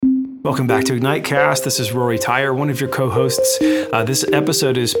Welcome back to IgniteCast. This is Rory Tyre, one of your co-hosts. This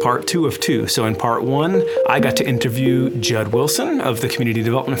episode is part 2 of 2. So in part 1, I got to interview Judd Wilson of the Community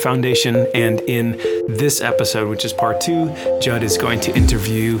Development Foundation. And in this episode, which is part 2, Judd is going to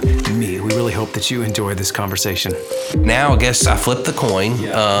interview me. We really hope that you enjoy this conversation. Now, I guess I flipped the coin.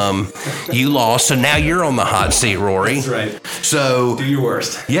 Yeah. You lost, so now you're on the hot seat, Rory. That's right. So do your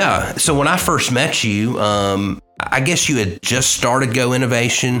worst. Yeah. So when I first met you, I guess you had just started Go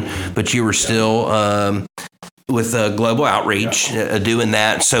Innovation, but you were still with Global Outreach doing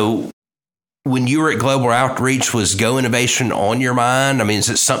that. So when you were at Global Outreach, was Go Innovation on your mind? I mean, is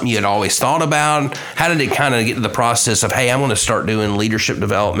it something you had always thought about? How did it kind of get to the process of, hey, I'm going to start doing leadership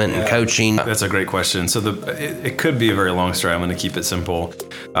development and coaching? That's a great question. So it could be a very long story. I'm going to keep it simple.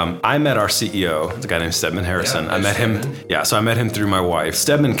 I met our CEO, a guy named Stedman Harrison. I met him. Yeah, so I met him through my wife.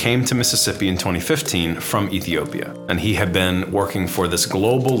 Stedman came to Mississippi in 2015 from Ethiopia, and he had been working for this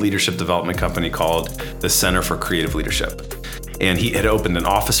global leadership development company called the Center for Creative Leadership. And he had opened an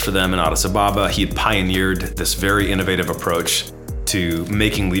office for them in Addis Ababa. He had pioneered this very innovative approach to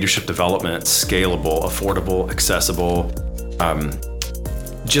making leadership development scalable, affordable, accessible,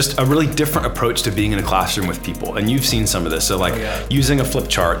 just a really different approach to being in a classroom with people. And you've seen some of this. So using a flip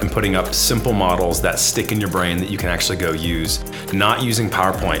chart and putting up simple models that stick in your brain that you can actually go use, not using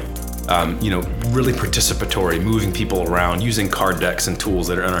PowerPoint. Really participatory, moving people around, using card decks and tools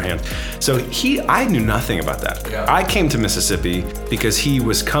that are in our hands. So I knew nothing about that. Yeah. I came to Mississippi because he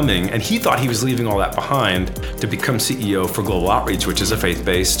was coming and he thought he was leaving all that behind to become CEO for Global Outreach, which is a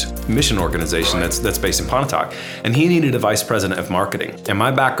faith-based mission organization that's based in Pontotoc. And he needed a vice president of marketing. And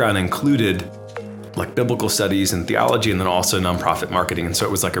my background included like biblical studies and theology and then also nonprofit marketing. And so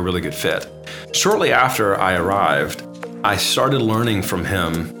it was like a really good fit. Shortly after I arrived, I started learning from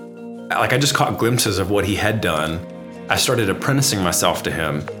him. I just caught glimpses of what he had done. I started apprenticing myself to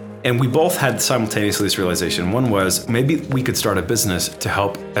him. And we both had simultaneously this realization. One was maybe we could start a business to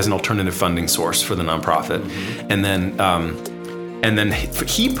help as an alternative funding source for the nonprofit. Mm-hmm. And then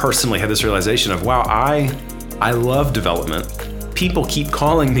he personally had this realization of, wow, I love development. People keep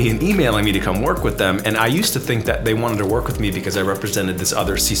calling me and emailing me to come work with them. And I used to think that they wanted to work with me because I represented this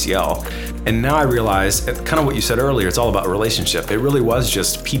other CCL. And now I realize, kind of what you said earlier, it's all about a relationship. It really was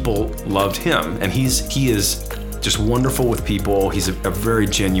just people loved him. And he is just wonderful with people. He's a very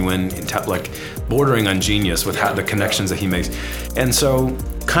genuine, like bordering on genius with how the connections that he makes. And so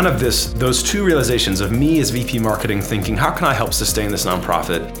kind of those two realizations of me as VP marketing thinking, how can I help sustain this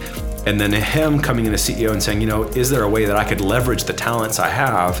nonprofit? And then him coming in as CEO and saying, is there a way that I could leverage the talents I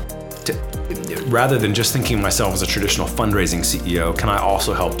have to, rather than just thinking of myself as a traditional fundraising CEO, can I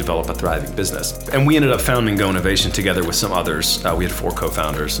also help develop a thriving business? And we ended up founding Go Innovation together with some others. We had 4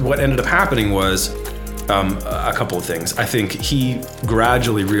 co-founders. What ended up happening was a couple of things. I think he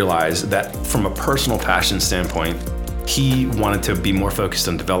gradually realized that from a personal passion standpoint, he wanted to be more focused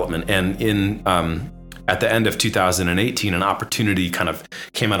on development. And at the end of 2018, an opportunity kind of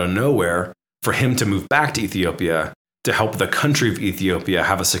came out of nowhere for him to move back to Ethiopia to help the country of Ethiopia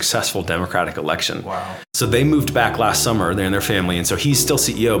have a successful democratic election. Wow. So they moved back last summer, they and their family. And so he's still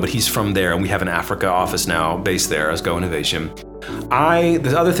CEO, but he's from there. And we have an Africa office now based there as Go Innovation.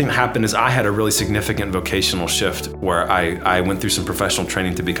 The other thing that happened is I had a really significant vocational shift where I went through some professional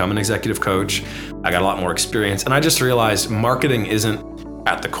training to become an executive coach. I got a lot more experience. And I just realized marketing isn't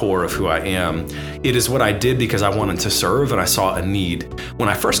at the core of who I am. It is what I did because I wanted to serve and I saw a need. When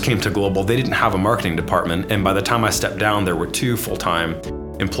I first came to Global, they didn't have a marketing department. And by the time I stepped down, there were 2 full-time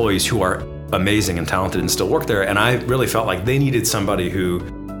employees who are amazing and talented and still work there. And I really felt like they needed somebody who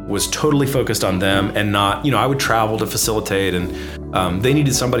was totally focused on them and not, I would travel to facilitate and they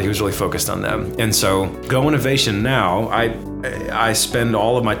needed somebody who was really focused on them. And so Go Innovation now, I spend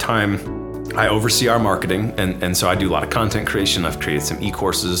all of my time, I oversee our marketing, and so I do a lot of content creation. I've created some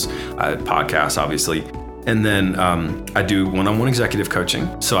e-courses, podcasts, obviously. And then I do one-on-one executive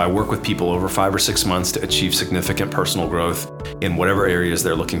coaching. So I work with people over 5 or 6 months to achieve significant personal growth in whatever areas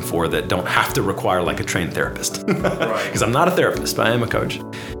they're looking for that don't have to require like a trained therapist. Because I'm not a therapist, but I am a coach.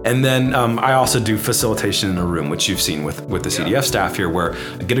 And then I also do facilitation in a room, which you've seen with the CDF staff here, where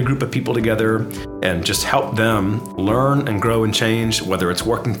I get a group of people together and just help them learn and grow and change, whether it's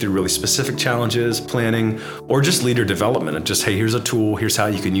working through really specific challenges, planning, or just leader development. And just, hey, here's a tool, here's how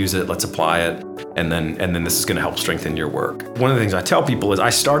you can use it, let's apply it. And then this is going to help strengthen your work. One of the things I tell people is I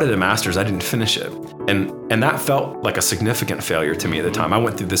started a master's, I didn't finish it. And that felt like a significant failure to me at the time. I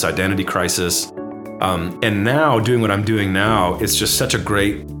went through this identity crisis. And now doing what I'm doing now, it's just such a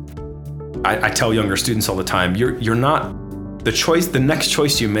great, I tell younger students all the time, you're not, the next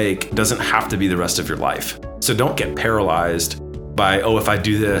choice you make doesn't have to be the rest of your life. So don't get paralyzed by, if I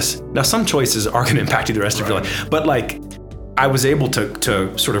do this. Now, some choices are going to impact you the rest of your life, but like, I was able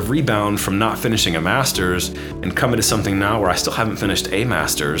to sort of rebound from not finishing a master's and come into something now where I still haven't finished a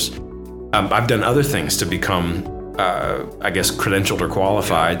master's. I've done other things to become, credentialed or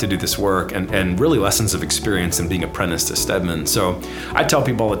qualified to do this work, and really lessons of experience in being apprenticed to Stedman. So I tell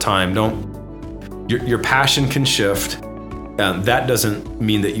people all the time, your passion can shift. That doesn't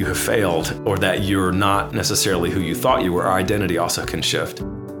mean that you have failed or that you're not necessarily who you thought you were. Our identity also can shift.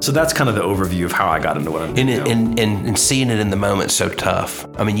 So that's kind of the overview of how I got into what I'm doing. And seeing it in the moment so tough.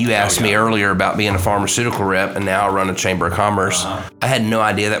 I mean, you asked me earlier about being a pharmaceutical rep, and now I run a chamber of commerce. I had no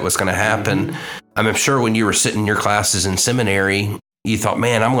idea that was going to happen. I'm sure when you were sitting in your classes in seminary, you thought,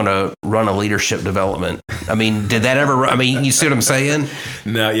 man, I'm going to run a leadership development. I mean, did that ever, you see what I'm saying?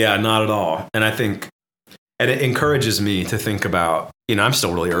 No, yeah, not at all. And I think, and it encourages me to think about, I'm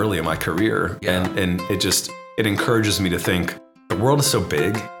still really early in my career, and it encourages me to think, the world is so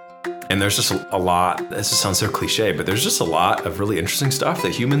big, and there's just a lot, this sounds so cliche, but there's just a lot of really interesting stuff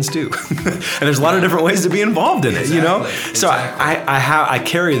that humans do. And there's a lot of different ways to be involved in it, Exactly. So I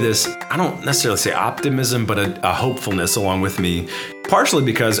carry this, I don't necessarily say optimism, but a hopefulness along with me, partially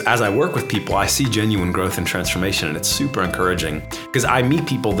because as I work with people, I see genuine growth and transformation, and it's super encouraging because I meet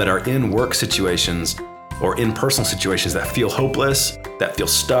people that are in work situations or in personal situations that feel hopeless, that feel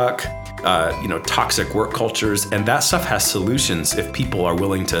stuck, toxic work cultures, and that stuff has solutions if people are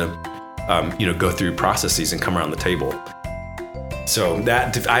willing to, go through processes and come around the table. So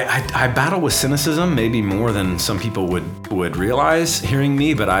that I battle with cynicism maybe more than some people would realize hearing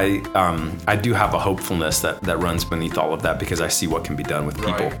me, but I do have a hopefulness that runs beneath all of that because I see what can be done with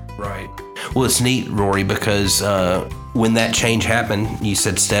people. Right. Well, it's neat, Rory, because when that change happened, you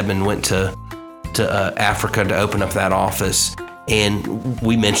said Stedman went to Africa to open up that office. And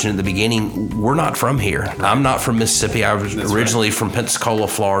we mentioned at the beginning, we're not from here. I'm not from Mississippi. I was originally from Pensacola,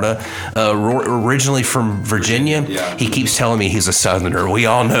 Florida, originally from Virginia. Yeah. He keeps telling me he's a Southerner. We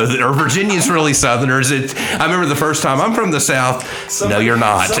all know that, or Virginia's really Southerners. I remember the first time, I'm from the South. No, you're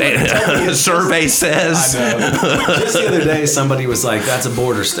not. Survey says. I know. Just the other day, somebody was like, that's a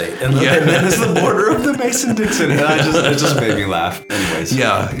border state. And then it's the border of the Mason-Dixon. And it just made me laugh. Anyways.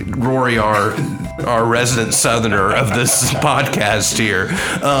 Yeah, Rory, our resident Southerner of this podcast here.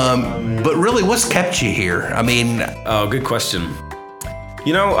 But really, what's kept you here? Good question.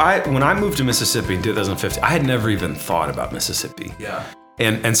 When I moved to Mississippi in 2015, I had never even thought about Mississippi. Yeah.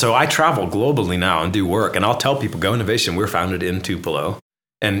 And so I travel globally now and do work, and I'll tell people, Go Innovation, we're founded in Tupelo.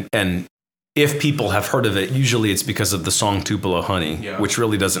 And if people have heard of it, usually it's because of the song Tupelo Honey, which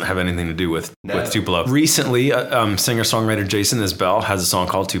really doesn't have anything to do with Tupelo. Recently, singer-songwriter Jason Isbell has a song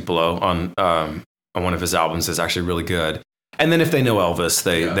called Tupelo on one of his albums that's actually really good. And then if they know Elvis,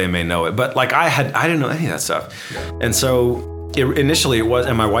 they may know it. But like I didn't know any of that stuff. Yeah. And so initially it was,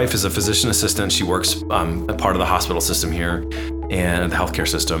 and my wife is a physician assistant. She works a part of the hospital system here and the healthcare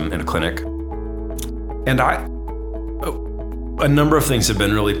system in a clinic. And a number of things have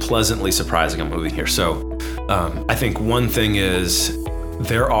been really pleasantly surprising on moving here. So I think one thing is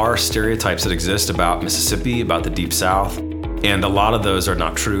there are stereotypes that exist about Mississippi, about the Deep South, and a lot of those are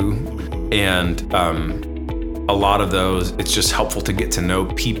not true. And a lot of those, it's just helpful to get to know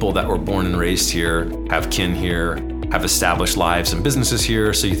people that were born and raised here, have kin here, have established lives and businesses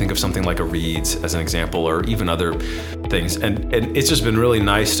here. So you think of something like a Reed's as an example, or even other things. And it's just been really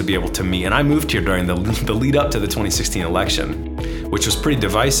nice to be able to meet. And I moved here during the lead up to the 2016 election, which was pretty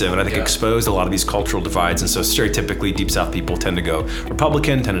divisive, and I think exposed a lot of these cultural divides. And so stereotypically, Deep South people tend to go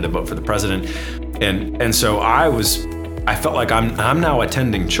Republican, tended to vote for the president. And so I felt like I'm now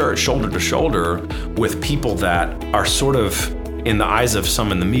attending church shoulder to shoulder with people that are sort of, in the eyes of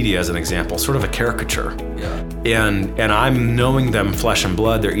some in the media as an example, sort of a caricature. Yeah. And I'm knowing them flesh and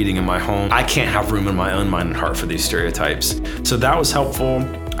blood, they're eating in my home. I can't have room in my own mind and heart for these stereotypes. So that was helpful.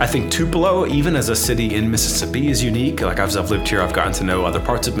 I think Tupelo, even as a city in Mississippi, is unique. Like as I've lived here, I've gotten to know other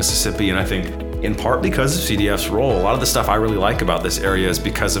parts of Mississippi, and I think in part because of CDF's role, a lot of the stuff I really like about this area is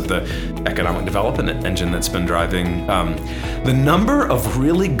because of the economic development engine that's been driving the number of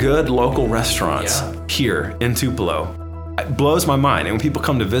really good local restaurants here in Tupelo. It blows my mind. And when people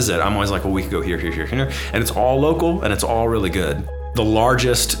come to visit, I'm always like, well, we could go here. And it's all local and it's all really good. The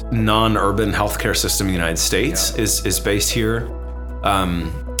largest non-urban healthcare system in the United States is based here.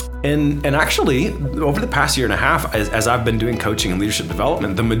 And actually, over the past year and a half, as I've been doing coaching and leadership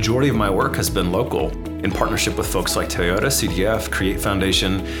development, the majority of my work has been local in partnership with folks like Toyota, CDF, Create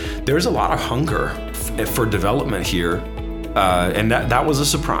Foundation. There's a lot of hunger for development here. And that was a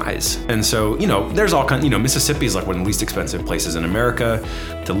surprise. And so, there's all kinds, Mississippi is like one of the least expensive places in America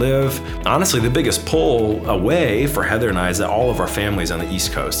to live. Honestly, the biggest pull away for Heather and I is that all of our families on the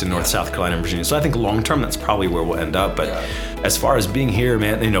East Coast in North, South Carolina, and Virginia. So I think long term, that's probably where we'll end up. But as far as being here,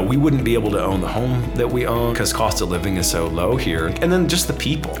 man, we wouldn't be able to own the home that we own because cost of living is so low here. And then just the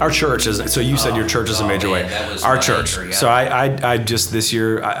people. Our church is, so you said your church is a major way. Our church. Answer, yeah. So I just this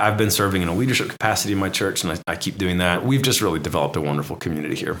year, I've been serving in a leadership capacity in my church, and I keep doing that. We've just really developed a wonderful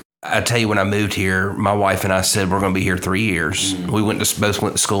community here. I tell you, when I moved here, my wife and I said we're going to be here 3 years. We both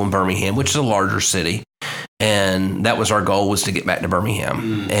went to school in Birmingham, which is a larger city. And that was our goal, was to get back to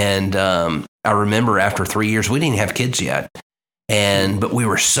Birmingham. And I remember after 3 years, we didn't have kids yet. But we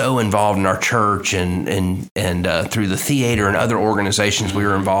were so involved in our church and through the theater and other organizations we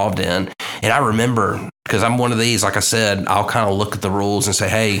were involved in. And I remember, because I'm one of these, like I said, I'll kind of look at the rules and say,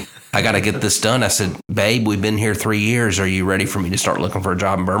 hey, I got to get this done. I said, babe, we've been here 3 years. Are you ready for me to start looking for a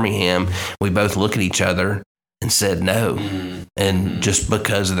job in Birmingham? We both look at each other and said no. And just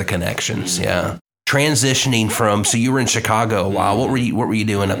because of the connections. Yeah. Transitioning from, so you were in Chicago a while. What were you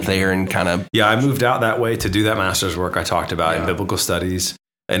doing up there and kind of? Yeah, I moved out that way to do that master's work I talked about in biblical studies.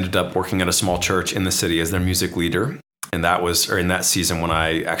 I ended up working at a small church in the city as their music leader. And that was, or in that season when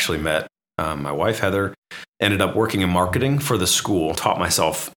I actually met my wife, Heather. Ended up working in marketing for the school, taught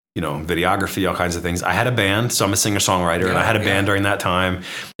myself, videography, all kinds of things. I had a band, so I'm a singer-songwriter, and I had a band during that time.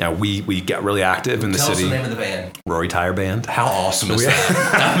 Now, we got really active in the city. Tell us the name of the band. Rory Tire Band. How awesome is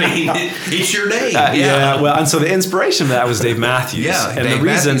that? I mean, it's your name. Well, and so the inspiration for that was Dave Matthews. And Dave the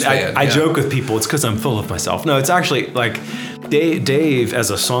reason I joke with people, it's because I'm full of myself. No, it's actually like Dave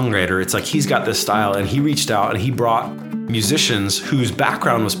as a songwriter, it's like he's got this style, and he reached out and he brought musicians whose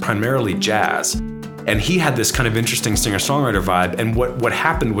background was primarily jazz. And he had this kind of interesting singer-songwriter vibe. And what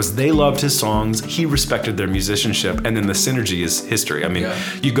happened was they loved his songs, he respected their musicianship, and then the synergy is history. I mean,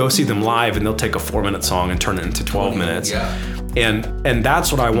 you go see them live and they'll take a 4-minute song and turn it into 12 minutes. And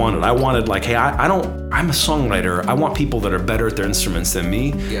that's what I wanted. I wanted like, hey, I'm a songwriter. I want people that are better at their instruments than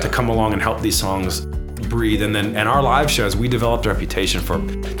me to come along and help these songs breathe. And our live shows, we developed a reputation for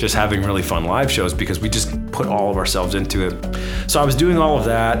just having really fun live shows because we just put all of ourselves into it. So I was doing all of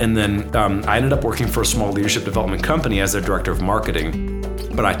that, and then I ended up working for a small leadership development company as their director of marketing.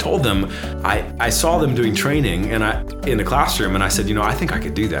 But I told them, I saw them doing training in the classroom, and I said, I think I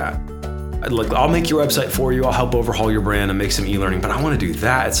could do that. Like, I'll make your website for you. I'll help overhaul your brand and make some e-learning, but I want to do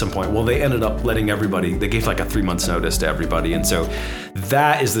that at some point. Well, they ended up letting everybody, they gave like a 3 months notice to everybody. And so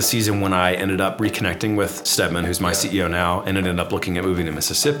that is the season when I ended up reconnecting with Stedman, who's my CEO now, and ended up looking at moving to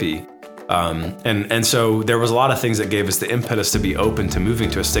Mississippi. And so there was a lot of things that gave us the impetus to be open to moving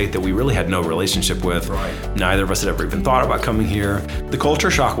to a state that we really had no relationship with. Neither of us had ever even thought about coming here. The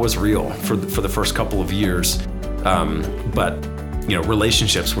culture shock was real for the first couple of years. But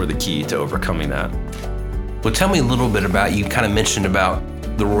relationships were the key to overcoming that. Well, tell me a little bit about, you kind of mentioned about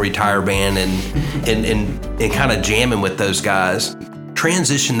the Rory Tire Band and kind of jamming with those guys.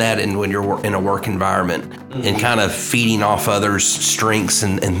 Transition that in when you're in a work environment and kind of feeding off others' strengths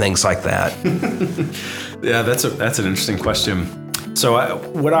and things like that. Yeah, that's an interesting question. So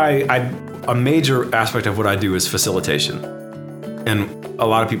a major aspect of what I do is facilitation. And a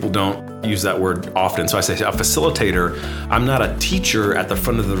lot of people don't use that word often. So I say a facilitator. I'm not a teacher at the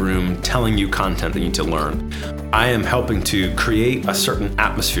front of the room telling you content that you need to learn. I am helping to create a certain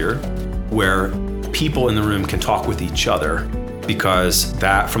atmosphere where people in the room can talk with each other, because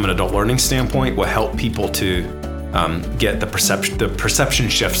that, from an adult learning standpoint, will help people to get the perception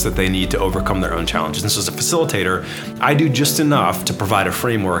shifts that they need to overcome their own challenges. And so as a facilitator, I do just enough to provide a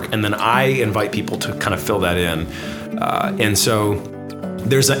framework, and then I invite people to kind of fill that in. And so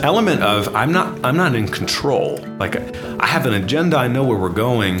there's an element of I'm not in control. Like, I have an agenda, I know where we're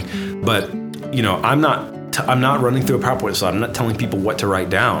going, but I'm not running through a PowerPoint slide. I'm not telling people what to write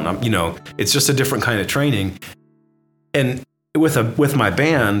down. It's just a different kind of training. And with my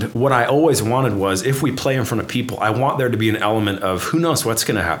band, what I always wanted was, if we play in front of people, I want there to be an element of who knows what's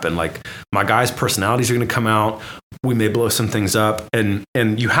going to happen. Like, my guys' personalities are going to come out. We may blow some things up, and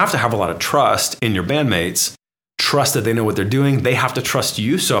you have to have a lot of trust in your bandmates. Trust that they know what they're doing. They have to trust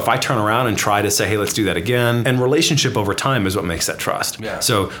you. So if I turn around and try to say, hey, let's do that again, and relationship over time is what makes that trust.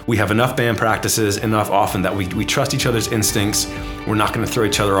 So we have enough band practices, enough often that we trust each other's instincts. We're not going to throw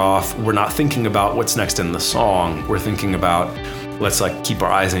each other off. We're not thinking about what's next in the song. We're thinking about, let's keep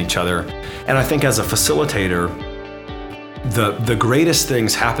our eyes on each other. And I think as a facilitator, the greatest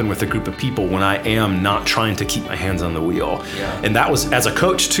things happen with a group of people when I am not trying to keep my hands on the wheel. And that was, as a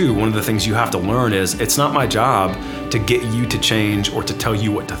coach too, one of the things you have to learn is it's not my job to get you to change or to tell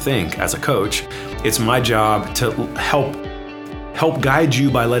you what to think as a coach. It's my job to help help guide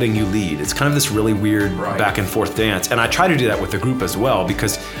you by letting you lead. It's kind of this really weird back and forth dance. And I try to do that with the group as well,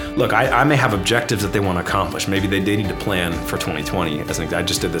 because look, I may have objectives that they want to accomplish. Maybe they need to plan for 2020. I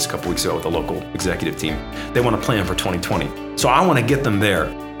just did this a couple weeks ago with a local executive team. They want to plan for 2020. So I want to get them there,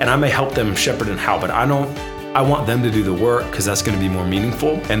 and I may help them shepherd and how, but I want them to do the work, because that's going to be more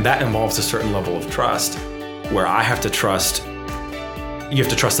meaningful. And that involves a certain level of trust where I have to trust. You have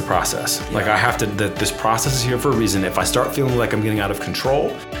to trust the process. Like I have to, that this process is here for a reason. If I start feeling like I'm getting out of control,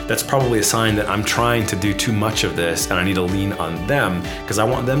 that's probably a sign that I'm trying to do too much of this, and I need to lean on them, because I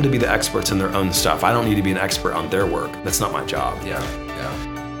want them to be the experts in their own stuff. I don't need to be an expert on their work. That's not my job. Yeah.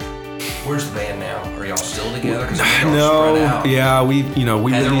 Where's the band now? Are y'all still together? No, yeah, we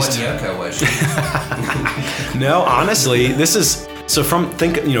released. Yoko, was she? No, honestly, this is. So from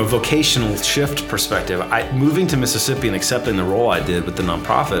vocational shift perspective, moving to Mississippi and accepting the role I did with the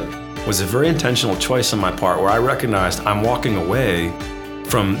nonprofit was a very intentional choice on my part, where I recognized I'm walking away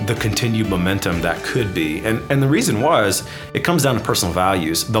from the continued momentum that could be. And the reason was, it comes down to personal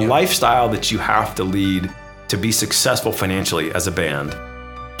values. The lifestyle that you have to lead to be successful financially as a band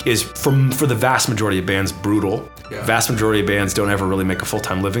is, for the vast majority of bands, brutal. Yeah. Vast majority of bands don't ever really make a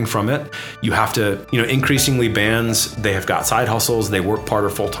full-time living from it. You have to, increasingly bands, they have got side hustles, they work part or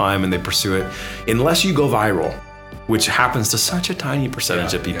full-time, and they pursue it. Unless you go viral, which happens to such a tiny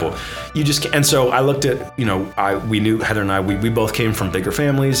percentage of people, you just can't. And so I looked at, we knew, Heather and I, we both came from bigger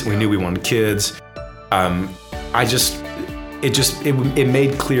families. We knew we wanted kids. It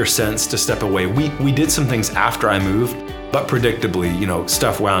made clear sense to step away. We did some things after I moved, but predictably,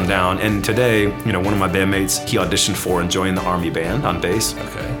 stuff wound down. And today, one of my bandmates, he auditioned for and joined the Army band on bass.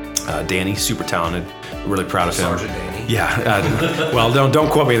 Okay. Danny, super talented. Really proud of him. Sergeant Danny. Yeah. Well, don't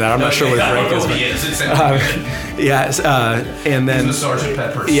quote me that. I'm not sure what his rank is. But, it sounds good. Yes. And then he's the Sergeant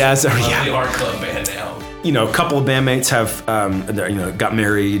Pepper's. Yeah. The art club band now. A couple of bandmates have, got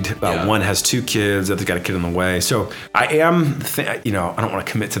married. One has 2 kids. The other's got a kid on the way. So I am, I don't want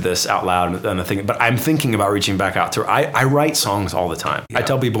to commit to this out loud and the thing, but I'm thinking about reaching back out to her. I write songs all the time. Yeah. I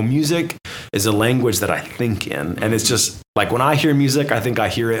tell people music is a language that I think in, and it's just like when I hear music, I think I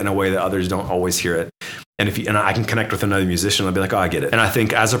hear it in a way that others don't always hear it. And and I can connect with another musician, I'll be like, oh, I get it. And I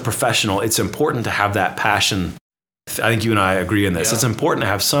think as a professional, it's important to have that passion. I think you and I agree on this. Yeah. It's important to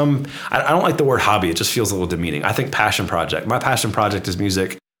have some, I don't like the word hobby. It just feels a little demeaning. I think passion project. My passion project is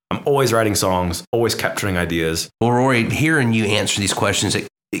music. I'm always writing songs, always capturing ideas. Well, Rory, hearing you answer these questions, it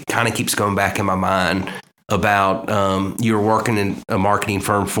kind of keeps going back in my mind about you were working in a marketing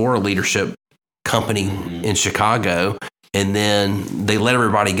firm for a leadership company in Chicago, and then they let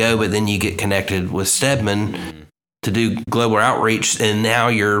everybody go, but then you get connected with Stedman to do global outreach, and now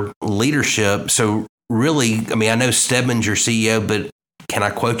you're leadership. So really, I know Stedman's your CEO, but can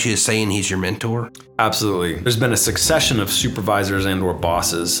I quote you as saying he's your mentor? Absolutely. There's been a succession of supervisors and or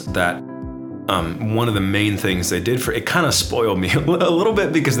bosses that one of the main things they did it kind of spoiled me a little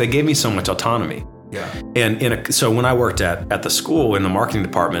bit, because they gave me so much autonomy. Yeah. And so when I worked at the school in the marketing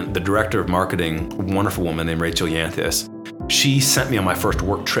department, the director of marketing, a wonderful woman named Rachel Yanthis, she sent me on my first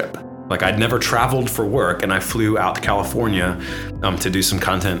work trip. Like I'd never traveled for work, and I flew out to California to do some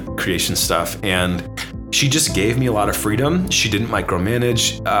content creation stuff. And she just gave me a lot of freedom. She didn't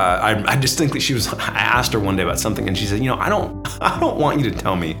micromanage. I distinctly, I asked her one day about something, and she said, I don't want you to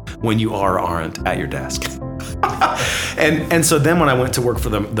tell me when you are or aren't at your desk. And so then when I went to work for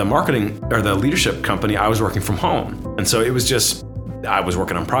the marketing or the leadership company, I was working from home. And so it was just, I was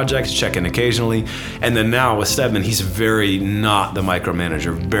working on projects, check in occasionally. And then now with Stedman, he's very not the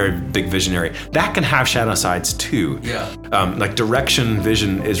micromanager, very big visionary. That can have shadow sides too. Yeah. Like direction,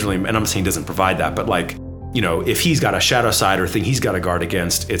 vision is really, and I'm saying he doesn't provide that, but like, if he's got a shadow side or thing he's got to guard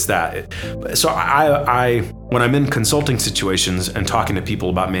against, it's that. So I when I'm in consulting situations and talking to people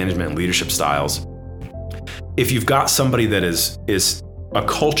about management and leadership styles, if you've got somebody that is a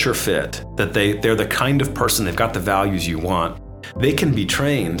culture fit, that they're the kind of person, they've got the values you want, they can be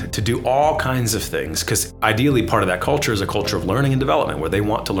trained to do all kinds of things, because ideally part of that culture is a culture of learning and development where they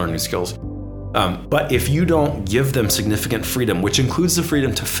want to learn new skills. But if you don't give them significant freedom, which includes the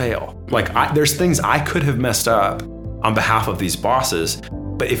freedom to fail, there's things I could have messed up on behalf of these bosses,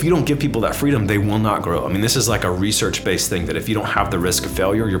 but if you don't give people that freedom, they will not grow. This is like a research-based thing that if you don't have the risk of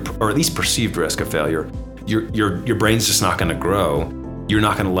failure, or at least perceived risk of failure, your brain's just not going to grow. You're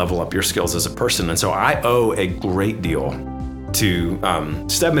not going to level up your skills as a person. And so I owe a great deal to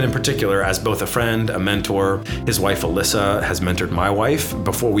Stedman in particular, as both a friend, a mentor. His wife Alyssa has mentored my wife.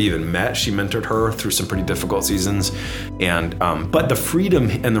 Before we even met, she mentored her through some pretty difficult seasons. And but the freedom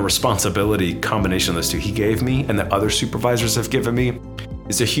and the responsibility combination of those two he gave me, and that other supervisors have given me,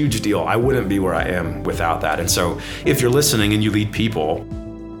 is a huge deal. I wouldn't be where I am without that. And so if you're listening and you lead people,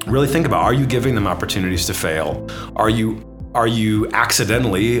 really think about, are you giving them opportunities to fail? Are you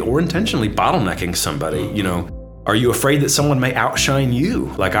accidentally or intentionally bottlenecking somebody? You know, are you afraid that someone may outshine you?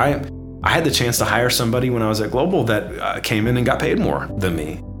 Like I had the chance to hire somebody when I was at Global that came in and got paid more than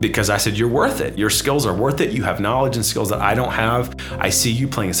me because I said, you're worth it. Your skills are worth it. You have knowledge and skills that I don't have. I see you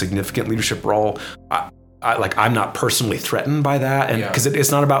playing a significant leadership role. I'm not personally threatened by that. And because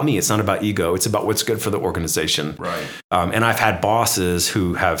it's not about me, it's not about ego. It's about what's good for the organization. Right. And I've had bosses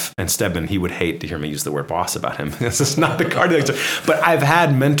who have, and Stedman, he would hate to hear me use the word boss about him. This is not the card. But I've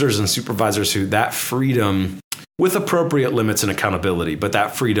had mentors and supervisors who that freedom, with appropriate limits and accountability, but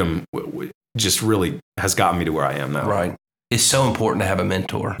that freedom just really has gotten me to where I am now. Right. It's so important to have a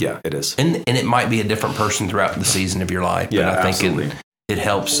mentor. Yeah, it is. And it might be a different person throughout the season of your life. Yeah, but I absolutely. think it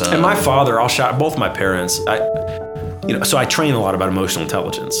helps. And my father, I'll shout both my parents. So I train a lot about emotional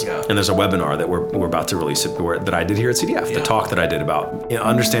intelligence. Yeah. And there's a webinar that we're about to release that I did here at CDF, the talk that I did about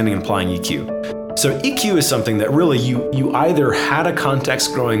understanding and applying EQ. So EQ is something that really you either had a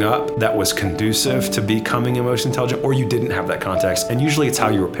context growing up that was conducive to becoming emotionally intelligent, or you didn't have that context. And usually it's how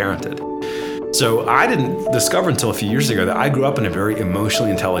you were parented. So I didn't discover until a few years ago that I grew up in a very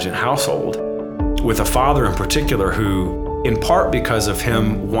emotionally intelligent household with a father in particular who, in part because of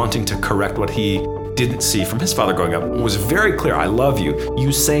him wanting to correct what he didn't see from his father growing up, was very clear. I love you.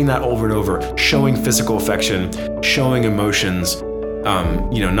 You saying that over and over, showing physical affection, showing emotions,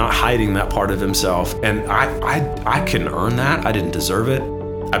 not hiding that part of himself. And I couldn't earn that. I didn't deserve it.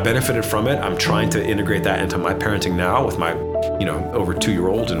 I benefited from it. I'm trying to integrate that into my parenting now with my, over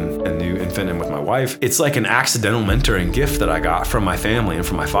 2-year-old and new infant, and with my wife. It's like an accidental mentoring gift that I got from my family and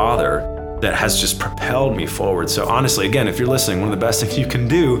from my father that has just propelled me forward. So honestly, again, if you're listening, one of the best things you can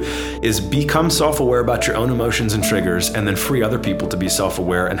do is become self-aware about your own emotions and triggers, and then free other people to be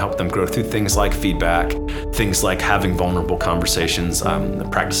self-aware and help them grow through things like feedback, things like having vulnerable conversations,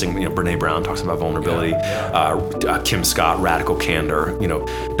 practicing, Brene Brown talks about vulnerability, Kim Scott, radical candor.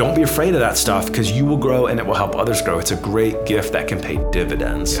 Don't be afraid of that stuff, because you will grow and it will help others grow. It's a great gift that can pay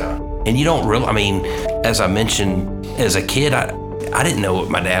dividends. Yeah. And you don't really, as I mentioned, as a kid, I didn't know what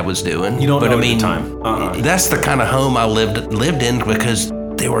my dad was doing. You don't know at the time. That's the kind of home I lived in, because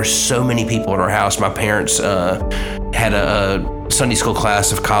there were so many people at our house. My parents had a Sunday school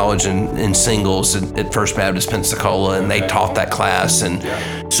class of college and singles at First Baptist Pensacola, and they taught that class.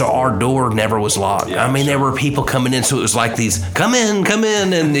 And so our door never was locked. There were people coming in, so it was like these, come in,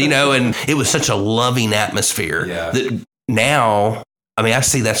 and, and it was such a loving atmosphere that now, I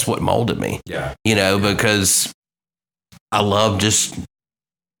see that's what molded me, because I love just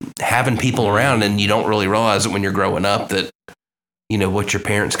having people around, and you don't really realize it when you're growing up that, what your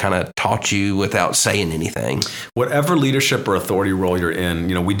parents kind of taught you without saying anything. Whatever leadership or authority role you're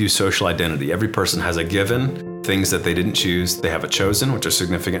in, we do social identity. Every person has a given, things that they didn't choose. They have a chosen, which are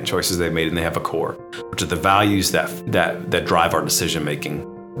significant choices they made, and they have a core, which are the values that drive our decision making,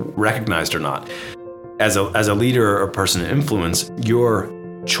 recognized or not. As a leader or a person of influence, your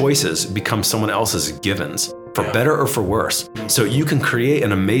choices become someone else's givens, for better or for worse. So you can create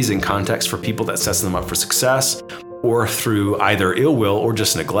an amazing context for people that sets them up for success, or through either ill will or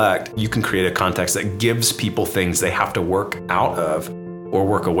just neglect, you can create a context that gives people things they have to work out of or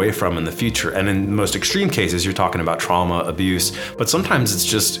work away from in the future. And in the most extreme cases, you're talking about trauma, abuse, but sometimes it's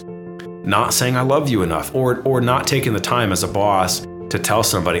just not saying I love you enough, or not taking the time as a boss to tell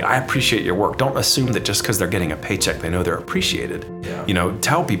somebody, I appreciate your work. Don't assume that just because they're getting a paycheck, they know they're appreciated.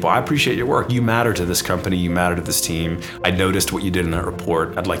 Tell people, I appreciate your work. You matter to this company. You matter to this team. I noticed what you did in that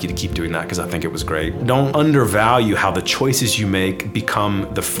report. I'd like you to keep doing that because I think it was great. Don't undervalue how the choices you make become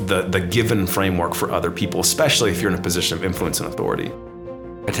the given framework for other people, especially if you're in a position of influence and authority.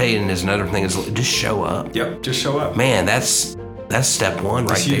 I tell you, and there's another thing is just show up. Yep, just show up. Man, that's step one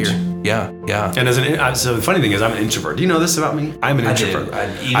right there. Yeah. And so the funny thing is, I'm an introvert. Do you know this about me? I'm an introvert.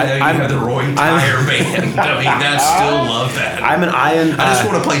 Even though you have the Roy Tyre band, I still love that. I'm an I just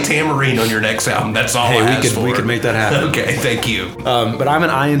want to play Tamarine on your next album. That's all I ask for. We could make that happen. Okay, thank you. But I'm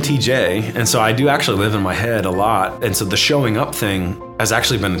an INTJ, and so I do actually live in my head a lot. And so the showing up thing has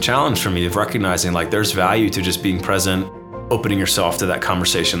actually been a challenge for me, of recognizing like there's value to just being present, opening yourself to that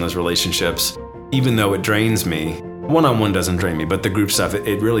conversation, those relationships, even though it drains me. One-on-one doesn't drain me, but the group stuff,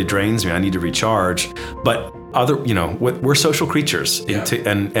 it really drains me. I need to recharge. But we're social creatures.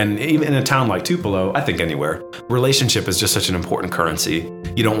 And even in a town like Tupelo, I think anywhere, relationship is just such an important currency.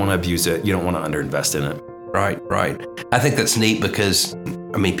 You don't want to abuse it. You don't want to underinvest in it. Right. I think that's neat because,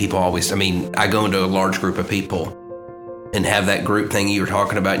 people always, I go into a large group of people and have that group thing you were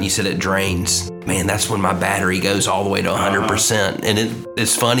talking about, and you said it drains. Man, that's when my battery goes all the way to 100%. And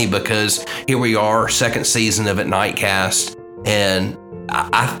it's funny because here we are, second season of At Nightcast, and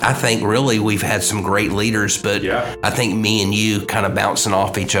I think really we've had some great leaders, but I think me and you kind of bouncing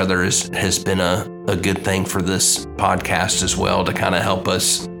off each other has been a good thing for this podcast as well, to kind of help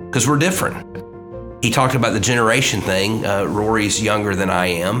us, because we're different. He talked about the generation thing. Rory's younger than I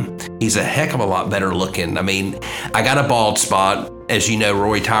am. He's a heck of a lot better looking. I mean, I got a bald spot. As you know,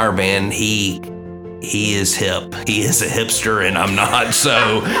 Rory Tireband, he is hip. He is a hipster, and I'm not.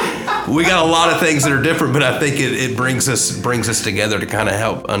 So we got a lot of things that are different, but I think it brings us together to kind of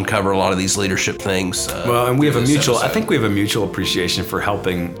help uncover a lot of these leadership things. Well, and we have I think we have a mutual appreciation for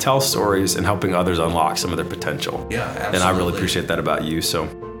helping tell stories and helping others unlock some of their potential. Yeah, absolutely. And I really appreciate that about you. So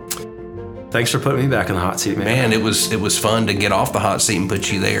thanks for putting me back in the hot seat, man. Man, it was fun to get off the hot seat and put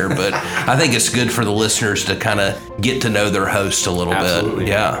you there, but I think it's good for the listeners to kind of get to know their host a little bit.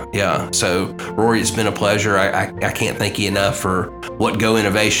 Yeah. So, Rory, it's been a pleasure. I can't thank you enough for what Go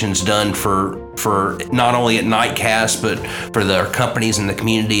Innovation's done for not only At Nightcast, but for their companies in the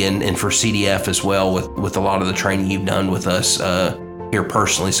community, and for CDF as well, with a lot of the training you've done with us here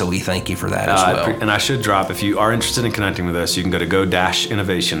personally, so we thank you for that as well. And I should drop, if you are interested in connecting with us, you can go to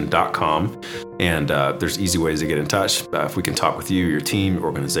go-innovation.com, and there's easy ways to get in touch if we can talk with you, your team, your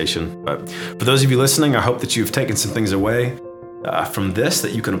organization. But for those of you listening, I hope that you've taken some things away from this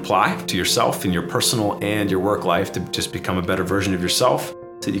that you can apply to yourself in your personal and your work life to just become a better version of yourself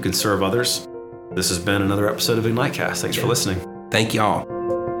so that you can serve others. This has been another episode of Ignitecast. Thanks for listening. Thank y'all.